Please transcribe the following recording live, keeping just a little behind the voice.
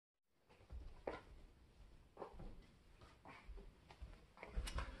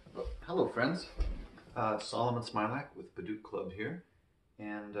Hello friends, Solomon Smilak with Baduk.Club here,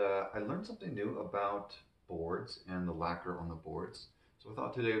 and I learned something new about boards and the lacquer on the boards. So I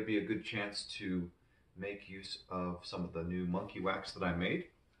thought today would be a good chance to make use of some of the new monkey wax that I made.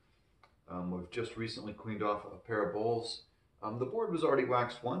 We've just recently cleaned off a pair of bowls. The board was already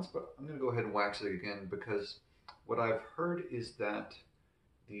waxed once, but I'm going to go ahead and wax it again because what I've heard is that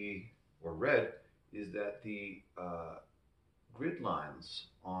read, is that the grid lines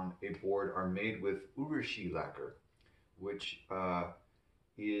on a board are made with Urushi lacquer, which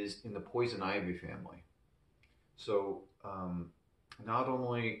is in the poison ivy family. So not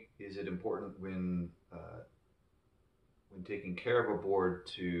only is it important when taking care of a board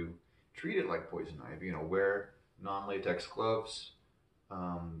to treat it like poison ivy, wear non-latex gloves,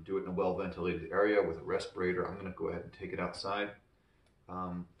 do it in a well-ventilated area with a respirator. I'm going to go ahead and take it outside.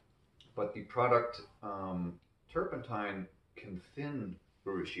 But the product turpentine can thin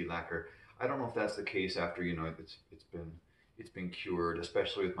Urushi lacquer. I don't know if that's the case after it's been cured,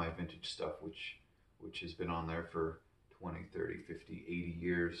 especially with my vintage stuff, which has been on there for 20, 30, 50, 80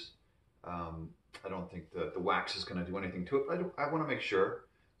 years. I don't think the wax is going to do anything to it, but I want to make sure.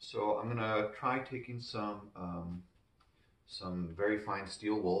 So I'm going to try taking some very fine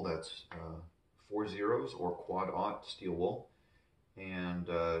steel wool, that's 4 zeros or quad-aught steel wool, and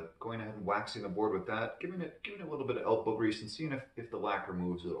going ahead and waxing the board with that, giving it a little bit of elbow grease and seeing if the lacquer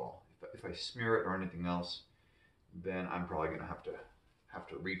moves at all. If I smear it or anything else, then I'm probably going to have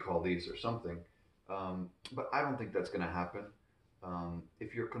to recall these or something. But I don't think that's going to happen.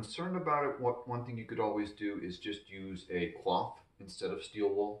 If you're concerned about it, one thing you could always do is just use a cloth instead of steel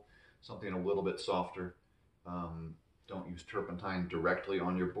wool, something a little bit softer. Don't use turpentine directly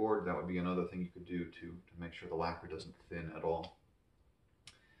on your board. That would be another thing you could do to make sure the lacquer doesn't thin at all.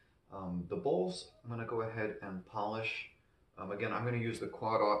 The bowls, I'm going to go ahead and polish. Again, I'm going to use the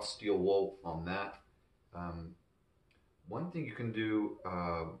quad-aught steel wool on that. One thing you can do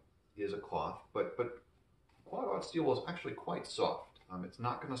is a cloth, but quad-aught steel wool is actually quite soft. It's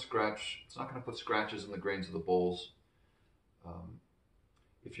not going to scratch. It's not going to put scratches in the grains of the bowls.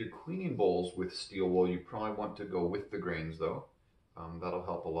 If you're cleaning bowls with steel wool, you probably want to go with the grains though. That'll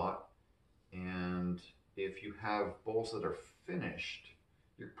help a lot. And if you have bowls that are finished,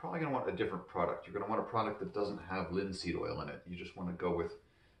 you're probably going to want a different product. You're going to want a product that doesn't have linseed oil in it. You just want to go with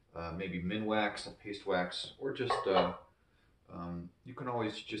maybe min wax, a paste wax, or just, you can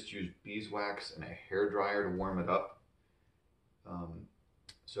always just use beeswax and a hair dryer to warm it up.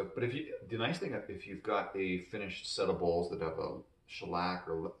 But the nice thing, if you've got a finished set of bowls that have a shellac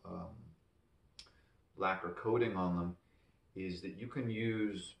or lacquer coating on them, is that you can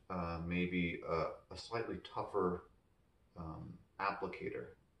use maybe a slightly tougher applicator.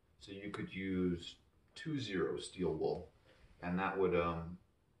 So you could use 2-0 steel wool, and that would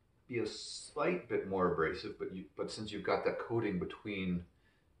be a slight bit more abrasive, but since you've got that coating between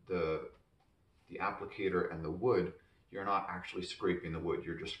the applicator and the wood, you're not actually scraping the wood,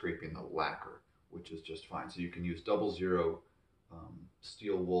 you're just scraping the lacquer, which is just fine. So you can use 00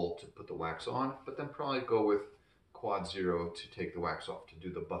 steel wool to put the wax on, but then probably go with quad 0 to take the wax off, to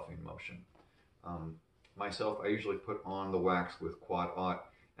do the buffing motion. Myself, I usually put on the wax with quad-aught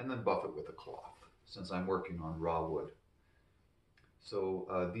and then buff it with a cloth, since I'm working on raw wood.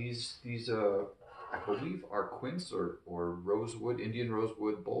 So these I believe are quince or rosewood, Indian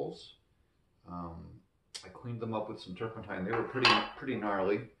rosewood bowls. I cleaned them up with some turpentine. They were pretty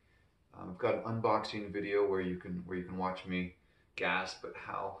gnarly. I've got an unboxing video where you can watch me gasp at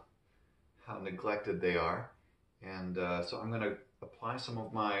how neglected they are. And so I'm going to apply some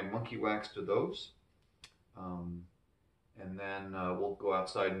of my monkey wax to those. And then we'll go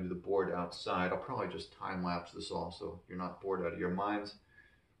outside and do the board outside. I'll probably just time lapse this all so you're not bored out of your minds.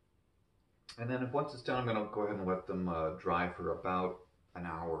 And then once it's done, I'm going to go ahead and let them dry for about an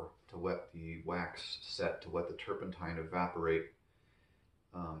hour to let the wax set, to let the turpentine evaporate.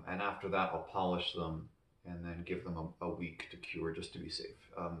 And after that, I'll polish them and then give them a week to cure, just to be safe.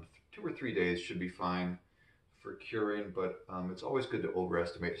 2 or 3 days should be fine for curing, but it's always good to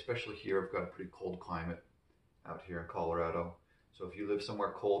overestimate, especially here. I've got a pretty cold climate out here in Colorado. So if you live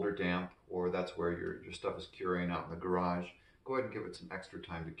somewhere cold or damp, or that's where your stuff is curing out in the garage, go ahead and give it some extra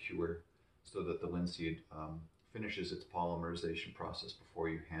time to cure so that the linseed finishes its polymerization process before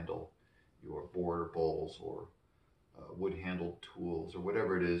you handle your board or bowls or wood-handled tools or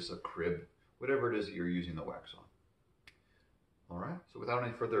whatever it is, a crib, whatever it is that you're using the wax on. All right, so without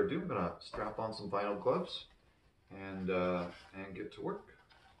any further ado, I'm going to strap on some vinyl gloves and get to work.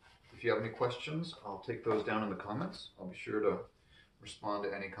 If you have any questions, I'll take those down in the comments. I'll be sure to respond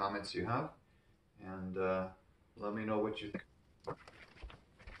to any comments you have, and let me know what you think.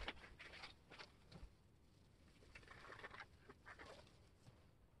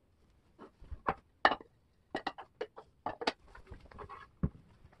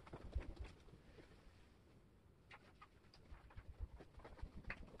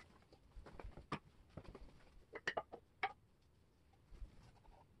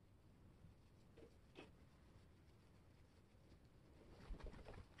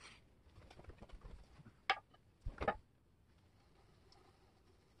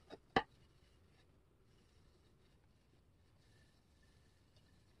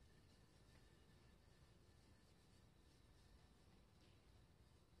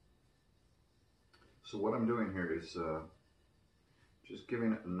 So what I'm doing here is just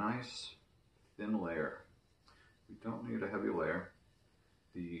giving it a nice thin layer. We don't need a heavy layer.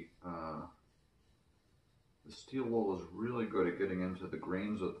 The steel wool is really good at getting into the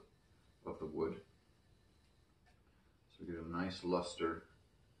grains of the wood. So we get a nice luster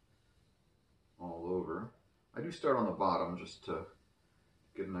all over. I do start on the bottom just to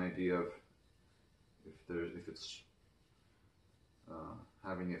get an idea of if it's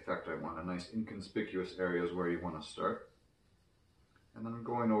having the effect I want. A nice inconspicuous areas where you want to start. And then I'm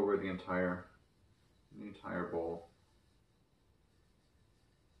going over the entire bowl.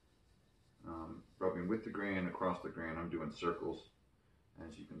 Rubbing with the grain, across the grain. I'm doing circles,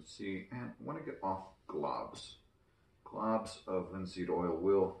 as you can see. And I want to get off globs. Globs of linseed oil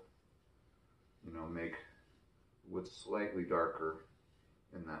will, make wood slightly darker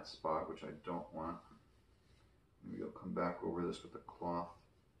in that spot, which I don't want. Maybe I'll come back over this with a cloth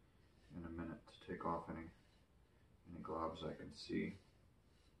in a minute to take off any globs I can see.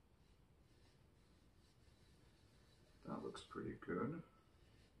 That looks pretty good.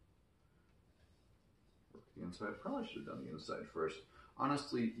 Work the inside. Probably should have done the inside first.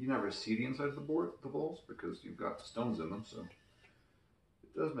 Honestly, you never see the inside of the bowls because you've got stones in them, so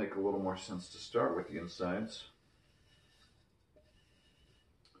it does make a little more sense to start with the insides.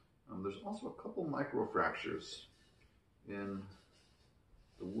 There's also a couple micro fractures in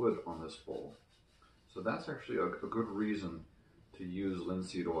the wood on this bowl. So that's actually a good reason to use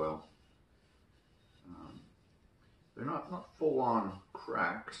linseed oil. They're not full-on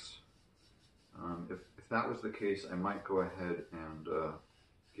cracks. If that was the case, I might go ahead and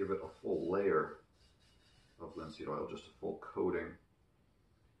give it a full layer of linseed oil, just a full coating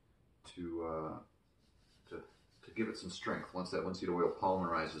to give it some strength. Once that linseed oil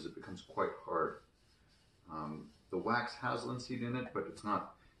polymerizes, it becomes quite hard. The wax has linseed in it, but it's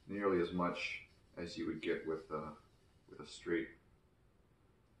not nearly as much as you would get with a straight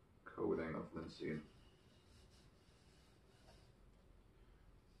coating of linseed.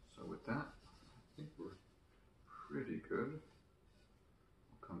 So with that, I think we're pretty good.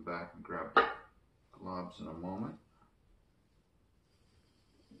 I'll come back and grab the globs in a moment.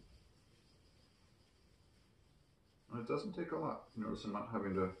 And it doesn't take a lot. You notice I'm not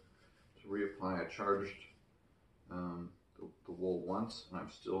having to reapply. I charged the wool once, and I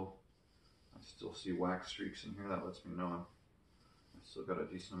still see wax streaks in here. That lets me know I still got a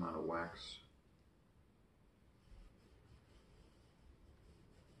decent amount of wax.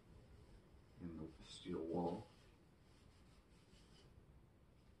 In the steel wool.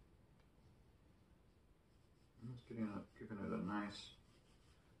 I'm just giving it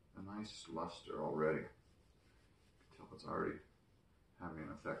a nice luster already. You can tell it's already having an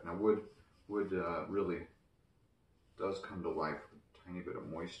effect. Now wood really does come to life with a tiny bit of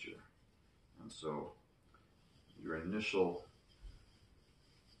moisture, and so your initial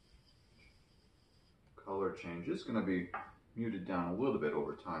color change is going to be muted down a little bit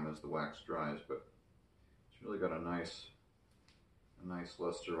over time as the wax dries, but it's really got a nice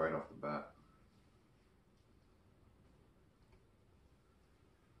luster right off the bat.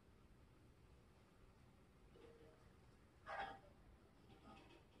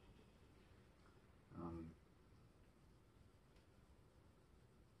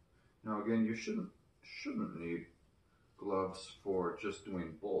 Now again, you shouldn't need gloves for just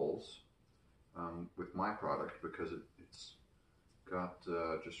doing bowls with my product, because it's got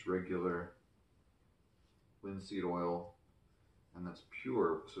just regular linseed oil, and that's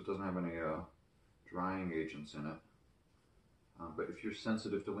pure, so it doesn't have any drying agents in it. But if you're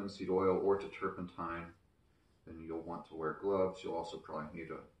sensitive to linseed oil or to turpentine, then you'll want to wear gloves. You'll also probably need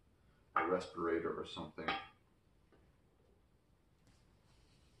a respirator or something.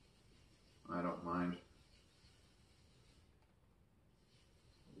 I don't mind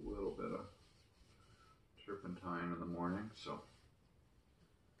a little bit of turpentine in the morning, so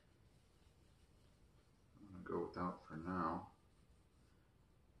I'm going to go without for now.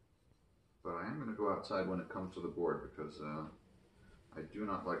 But I am going to go outside when it comes to the board, because I do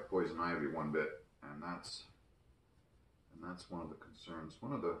not like poison ivy one bit, and that's one of the concerns,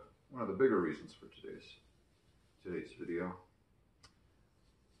 one of the bigger reasons for today's video.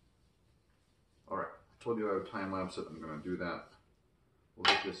 All right, I told you I would time lapse it. I'm going to do that. We'll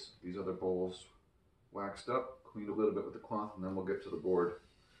get these other bowls waxed up, cleaned a little bit with the cloth, and then we'll get to the board.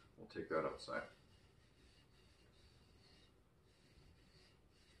 We'll take that outside.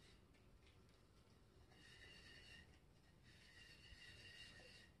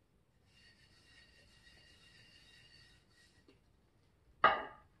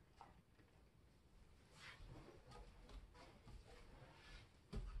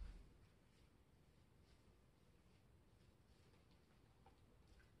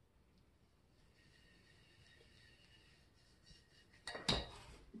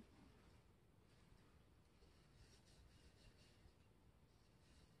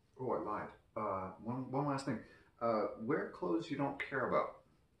 Oh, I lied. One last thing. Wear clothes you don't care about.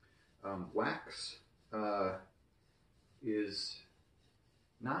 Wax is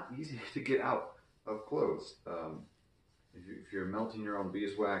not easy to get out of clothes. If you're melting your own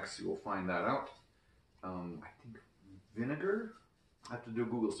beeswax, you will find that out. I think vinegar. I have to do a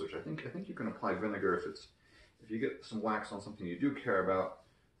Google search. I think you can apply vinegar if you get some wax on something you do care about.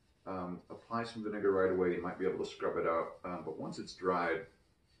 Apply some vinegar right away. You might be able to scrub it out. But once it's dried,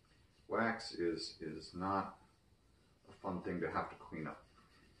 wax is not a fun thing to have to clean up.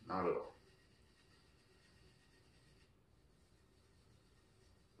 Not at all.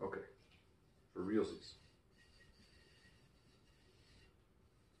 Okay, for realsies.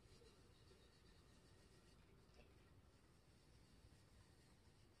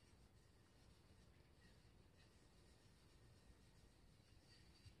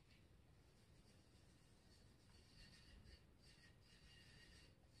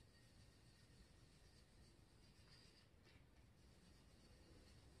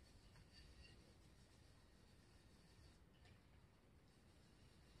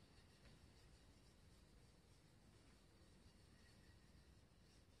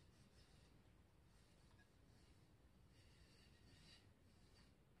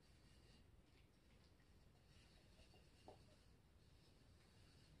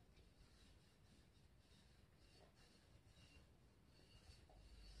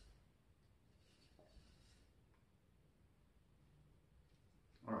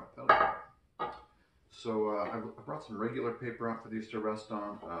 All right, that'll do. So I brought some regular paper out for these to rest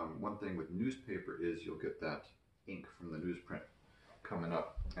on. One thing with newspaper is you'll get that ink from the newsprint coming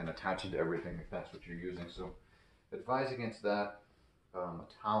up and attaching to everything if that's what you're using. So advise against that. A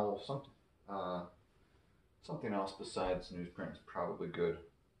towel, something else besides newsprint is probably good.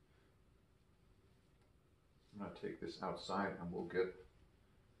 I'm going to take this outside and we'll get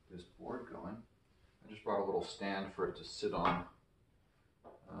this board going. I just brought a little stand for it to sit on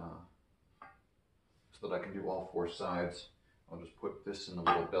so that I can do all four sides. I'll just put this in the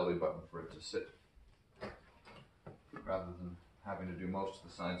little belly button for it to sit rather than having to do most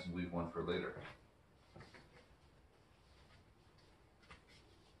of the sides and leave one for later.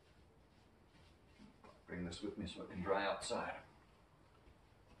 Bring this with me so it can dry outside.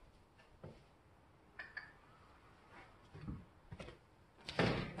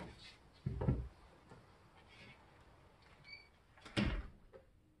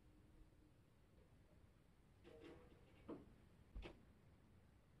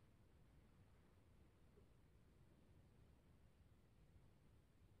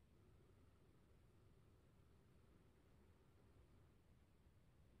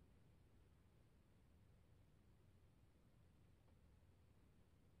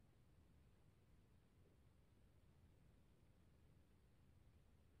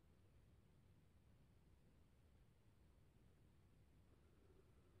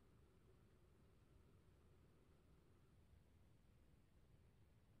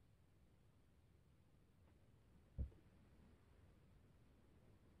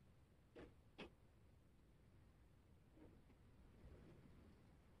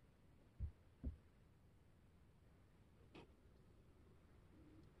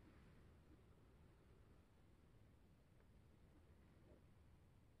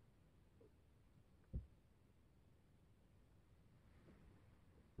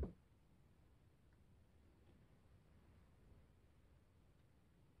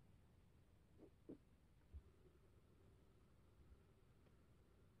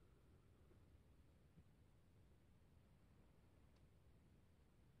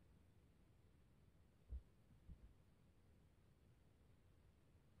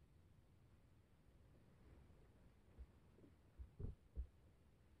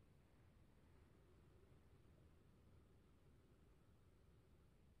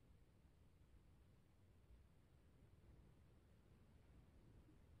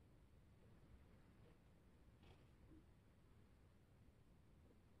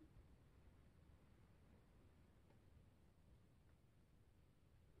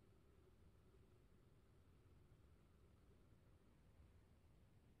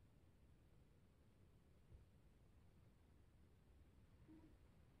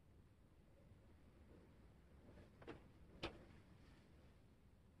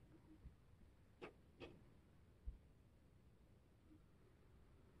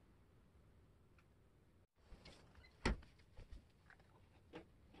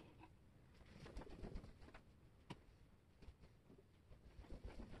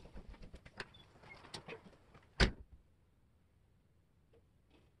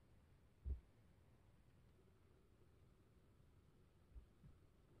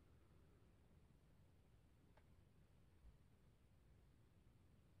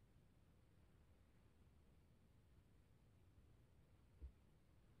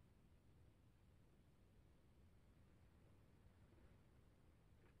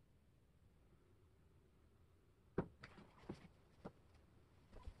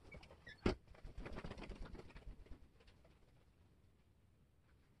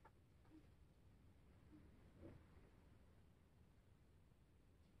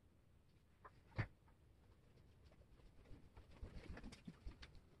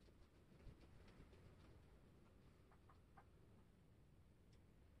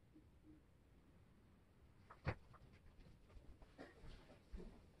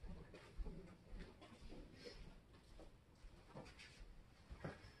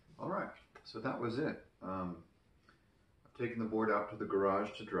 So that was it. I've taken the board out to the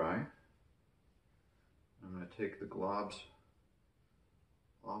garage to dry. I'm going to take the globs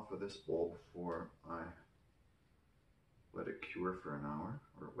off of this bowl before I let it cure for an hour,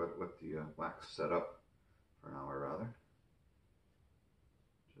 or let the wax set up for an hour rather.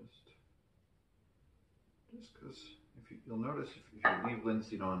 Just because you'll notice if you leave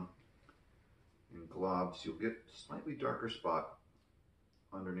linseed on in globs, you'll get a slightly darker spot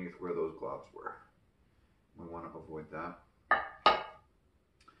underneath where those globs were. We want to avoid that.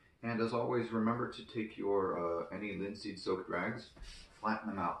 And as always, remember to take your any linseed soaked rags, flatten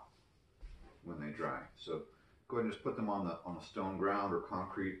them out when they dry. So go ahead and just put them on a stone ground or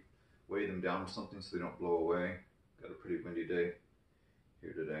concrete, weigh them down with something so they don't blow away. Got a pretty windy day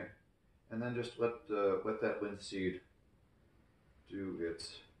here today. And then just let that linseed do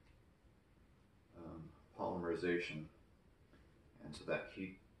its polymerization, and so that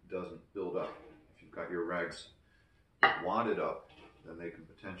heat doesn't build up. If you've got your rags wadded up, then they can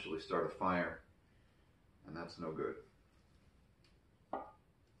potentially start a fire, and that's no good.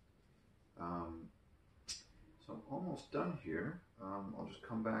 So I'm almost done here. I'll just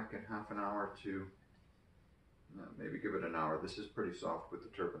come back in half an hour to maybe give it an hour. This is pretty soft with the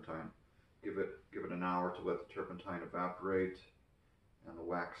turpentine. Give it an hour to let the turpentine evaporate and the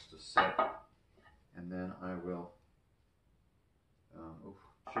wax to set, and then I will.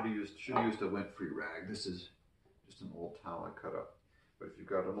 Should have used a lint-free rag. This is just an old towel I cut up. But if you've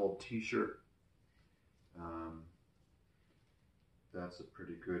got an old T-shirt, that's a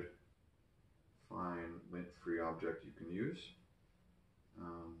pretty good fine lint-free object you can use.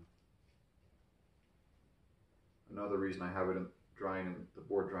 Another reason I have it the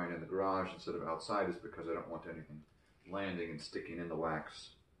board drying in the garage instead of outside is because I don't want anything landing and sticking in the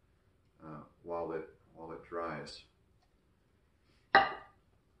wax while it dries.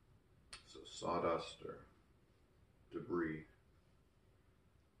 So sawdust or debris.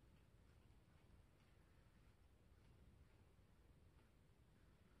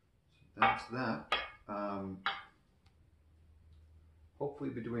 So that's that. Hopefully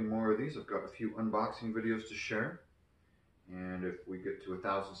be doing more of these. I've got a few unboxing videos to share. And if we get to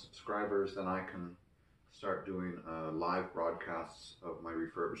 1,000 subscribers, then I can start doing live broadcasts of my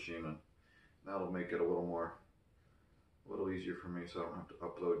refurbishing, and that'll make it a little easier for me, so I don't have to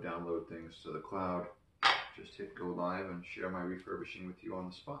download things to the cloud. Just hit go live and share my refurbishing with you on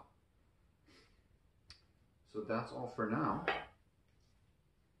the spot. So that's all for now.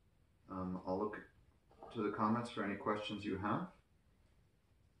 I'll look to the comments for any questions you have.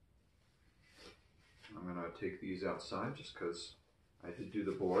 I'm going to take these outside just because I did do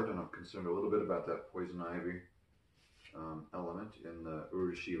the board, and I'm concerned a little bit about that poison ivy element in the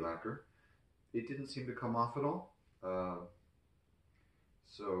Urushi lacquer. It didn't seem to come off at all.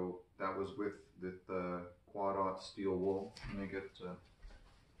 So that was with the quad-aught steel wool. Let me get a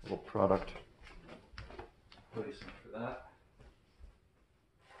little product placement for that.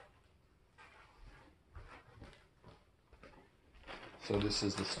 So this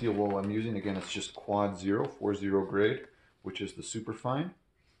is the steel wool I'm using. Again, it's just quad 040 grade, which is the super fine.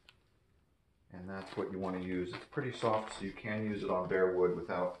 And that's what you want to use. It's pretty soft, so you can use it on bare wood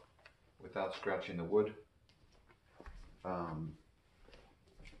without scratching the wood. And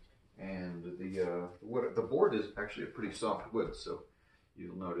the board is actually a pretty soft wood, so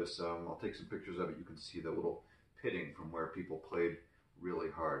you'll notice, I'll take some pictures of it. You can see the little pitting from where people played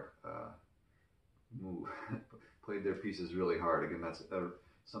really hard, played their pieces really hard. Again, that's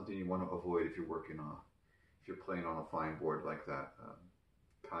something you want to avoid if you're playing on a fine board like that.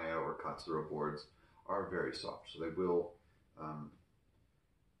 Kaya or Katsura boards are very soft, so they will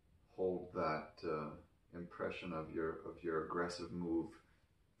hold that impression of your aggressive move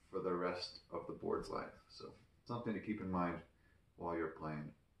for the rest of the board's life. So something to keep in mind while you're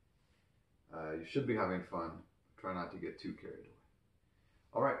playing. You should be having fun. Try not to get too carried away.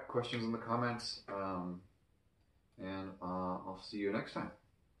 All right, questions in the comments, and I'll see you next time.